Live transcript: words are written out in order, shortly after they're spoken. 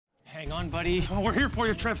Hang on, buddy. Oh, we're here for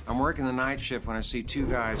you, Trev. I'm working the night shift when I see two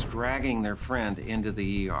guys dragging their friend into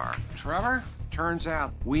the ER. Trevor? Turns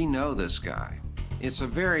out we know this guy. It's a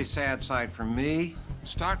very sad sight for me.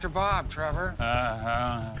 It's Dr. Bob, Trevor.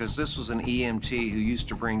 Because this was an EMT who used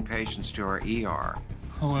to bring patients to our ER.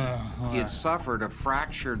 He had suffered a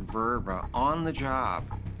fractured vertebra on the job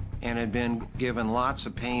and had been given lots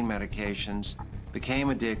of pain medications, became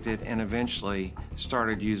addicted, and eventually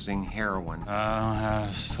started using heroin.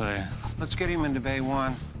 Let's get him into Bay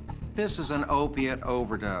 1. This is an opiate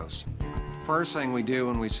overdose. First thing we do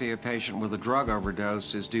when we see a patient with a drug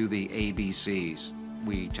overdose is do the ABCs.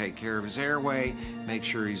 We take care of his airway, make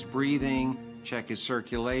sure he's breathing, check his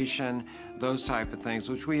circulation, those type of things,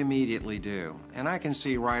 which we immediately do. And I can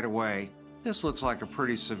see right away, this looks like a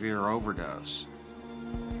pretty severe overdose.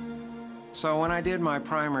 So when I did my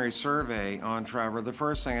primary survey on Trevor, the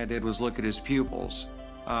first thing I did was look at his pupils.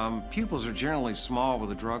 Pupils are generally small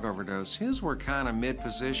with a drug overdose. His were kind of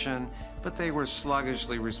mid-position, but they were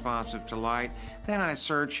sluggishly responsive to light. Then I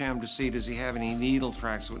search him to see, does he have any needle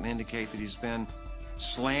tracks that would indicate that he's been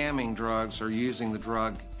slamming drugs or using the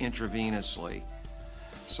drug intravenously.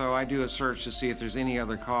 So I do a search to see if there's any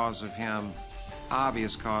other cause of him,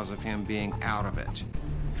 obvious cause of him being out of it.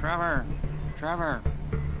 Trevor, Trevor,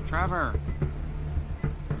 Trevor.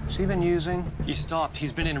 Has he been using? He stopped.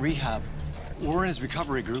 He's been in rehab. We're in his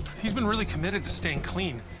recovery group. He's been really committed to staying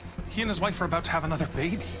clean. He and his wife are about to have another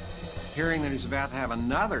baby. Hearing that he's about to have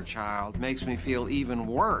another child makes me feel even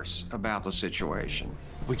worse about the situation.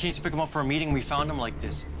 We came to pick him up for a meeting. We found him like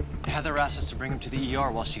this. Heather asked us to bring him to the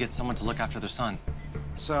ER while she gets someone to look after their son.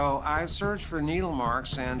 So I searched for needle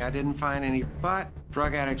marks and I didn't find any, but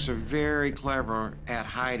drug addicts are very clever at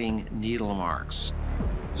hiding needle marks.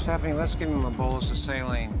 Stephanie, let's give him a bolus of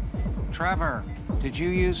saline. Trevor, did you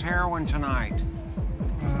use heroin tonight?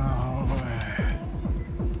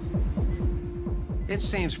 It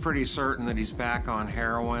seems pretty certain that he's back on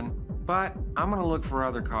heroin, but I'm gonna look for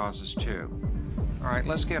other causes too. All right,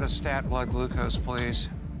 let's get a stat blood glucose, please.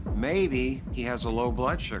 Maybe he has a low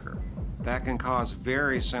blood sugar. That can cause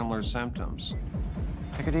very similar symptoms.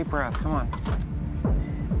 Take a deep breath, come on.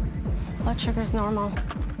 Blood sugar's normal.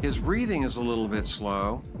 His breathing is a little bit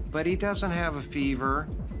slow, but he doesn't have a fever,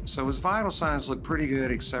 so his vital signs look pretty good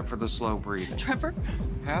except for the slow breathing. Trevor?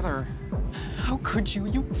 Heather? How could you?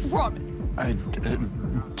 You promised. I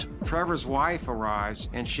didn't. Trevor's wife arrives,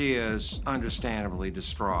 and she is understandably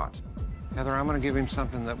distraught. Heather, I'm gonna give him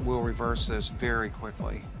something that will reverse this very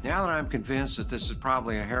quickly. Now that I'm convinced that this is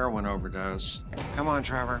probably a heroin overdose, come on,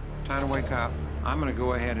 Trevor, time to wake up. I'm gonna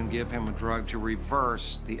go ahead and give him a drug to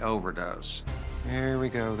reverse the overdose. Here we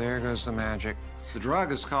go, there goes the magic. The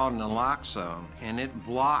drug is called naloxone, and it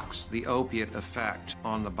blocks the opiate effect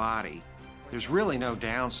on the body. There's really no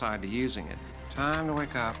downside to using it. Time to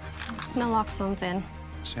wake up. Naloxone's in.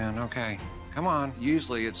 It's in, okay. Come on.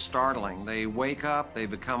 Usually it's startling. They wake up, they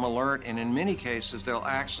become alert, and in many cases, they'll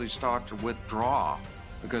actually start to withdraw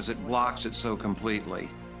because it blocks it so completely.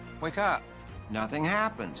 Wake up. Nothing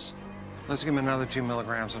happens. Let's give him another 2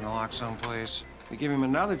 milligrams of naloxone, please. We give him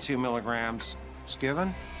another 2 milligrams. It's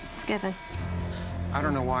given? It's given. I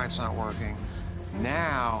don't know why it's not working.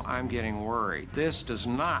 Now I'm getting worried. This does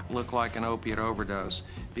not look like an opiate overdose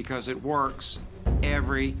because it works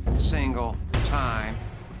every single time,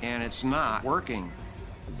 and it's not working.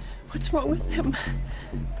 What's wrong with him?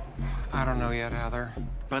 I don't know yet, Heather.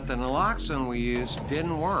 But the naloxone we used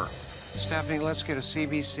didn't work. Stephanie, let's get a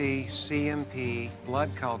CBC, CMP,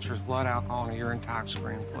 blood cultures, blood alcohol, and a urine tox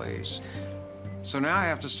screen, please. So now I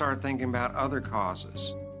have to start thinking about other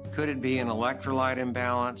causes. Could it be an electrolyte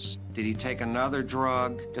imbalance? Did he take another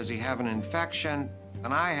drug? Does he have an infection?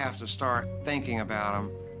 And I have to start thinking about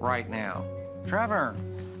him right now. Trevor,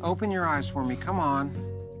 open your eyes for me, come on.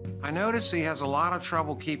 I notice he has a lot of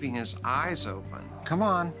trouble keeping his eyes open. Come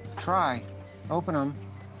on, try. Open them.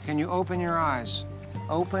 Can you open your eyes?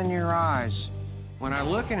 Open your eyes. When I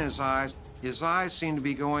look in his eyes seem to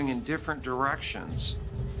be going in different directions.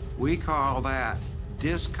 We call that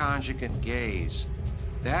disconjugate gaze.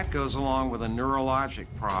 That goes along with a neurologic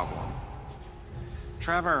problem.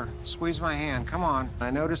 Trevor, squeeze my hand, come on.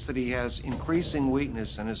 I notice that he has increasing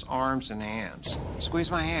weakness in his arms and hands.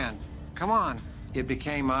 Squeeze my hand, come on. It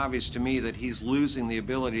became obvious to me that he's losing the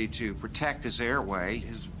ability to protect his airway.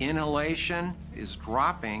 His inhalation is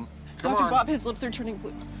dropping. Come Dr. on. Bob, his lips are turning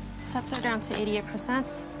blue. Sets are down to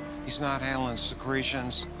 88%. He's not handling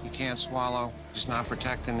secretions. He can't swallow. He's not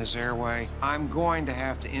protecting his airway. I'm going to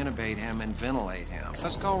have to intubate him and ventilate him.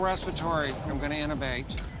 Let's go respiratory. I'm going to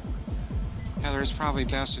intubate. Heather, it's probably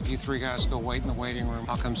best if you three guys go wait in the waiting room.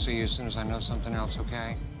 I'll come see you as soon as I know something else,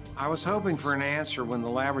 okay? I was hoping for an answer when the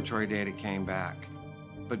laboratory data came back.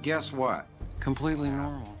 But guess what? Completely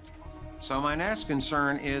normal. So my next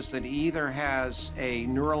concern is that he either has a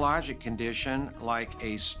neurologic condition like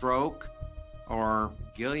a stroke or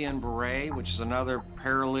Guillain-Barré, which is another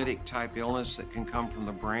paralytic type illness that can come from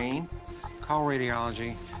the brain. Call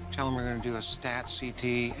radiology. Tell them we're going to do a stat CT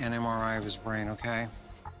and MRI of his brain, okay?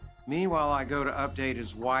 Meanwhile, I go to update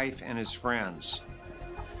his wife and his friends.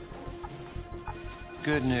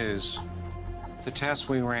 Good news. The tests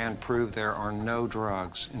we ran proved there are no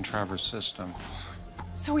drugs in Trevor's system.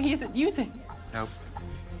 So he isn't using? Nope.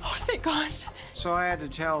 Oh, thank God. So I had to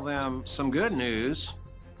tell them some good news.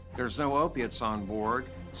 There's no opiates on board.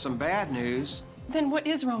 Some bad news. Then what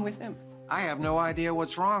is wrong with him? I have no idea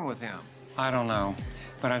what's wrong with him. I don't know,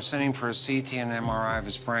 but I've sent him for a CT and MRI of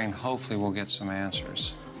his brain. Hopefully we'll get some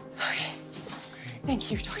answers. Okay.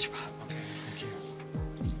 Thank you, Dr. Bob. Okay, thank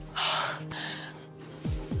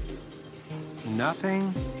you.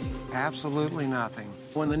 Nothing, absolutely nothing.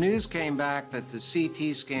 When the news came back that the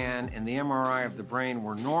CT scan and the MRI of the brain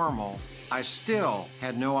were normal, I still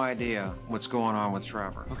had no idea what's going on with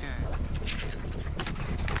Trevor. Okay.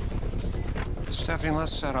 Stephanie,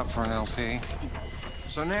 let's set up for an LP.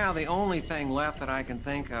 So now the only thing left that I can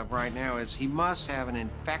think of right now is he must have an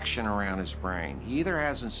infection around his brain. He either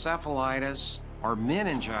has encephalitis or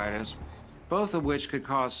meningitis, both of which could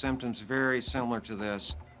cause symptoms very similar to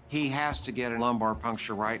this. He has to get a lumbar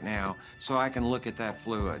puncture right now so I can look at that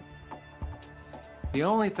fluid. The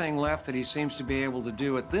only thing left that he seems to be able to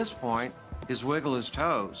do at this point is wiggle his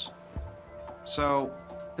toes. So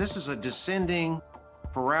this is a descending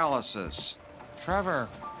paralysis. Trevor,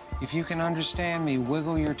 if you can understand me,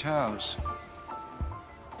 wiggle your toes.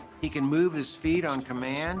 He can move his feet on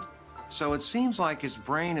command, so it seems like his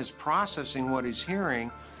brain is processing what he's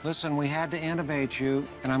hearing. Listen, we had to intubate you,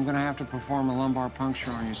 and I'm gonna have to perform a lumbar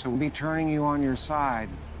puncture on you, so we'll be turning you on your side.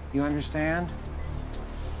 You understand?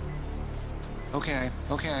 Okay,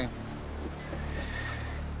 okay.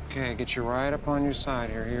 Okay, get you right up on your side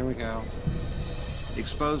here. Here we go.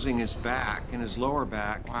 Exposing his back and his lower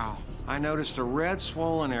back. Wow. I noticed a red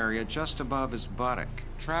swollen area just above his buttock.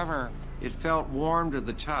 Trevor, it felt warm to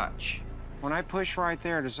the touch. When I push right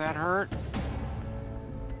there, does that hurt?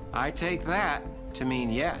 I take that to mean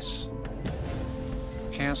yes.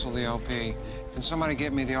 Cancel the LP. Can somebody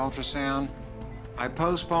get me the ultrasound? I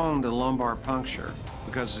postponed the lumbar puncture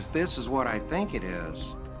because if this is what I think it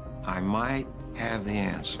is, I might have the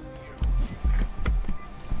answer.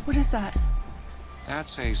 What is that?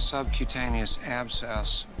 That's a subcutaneous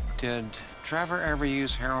abscess. Did Trevor ever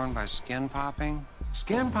use heroin by skin popping?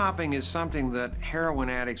 Skin popping is something that heroin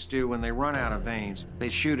addicts do when they run out of veins. They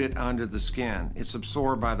shoot it under the skin. It's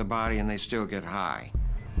absorbed by the body and they still get high.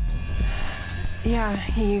 Yeah,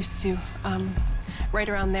 he used to. Right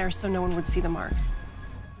around there so no one would see the marks.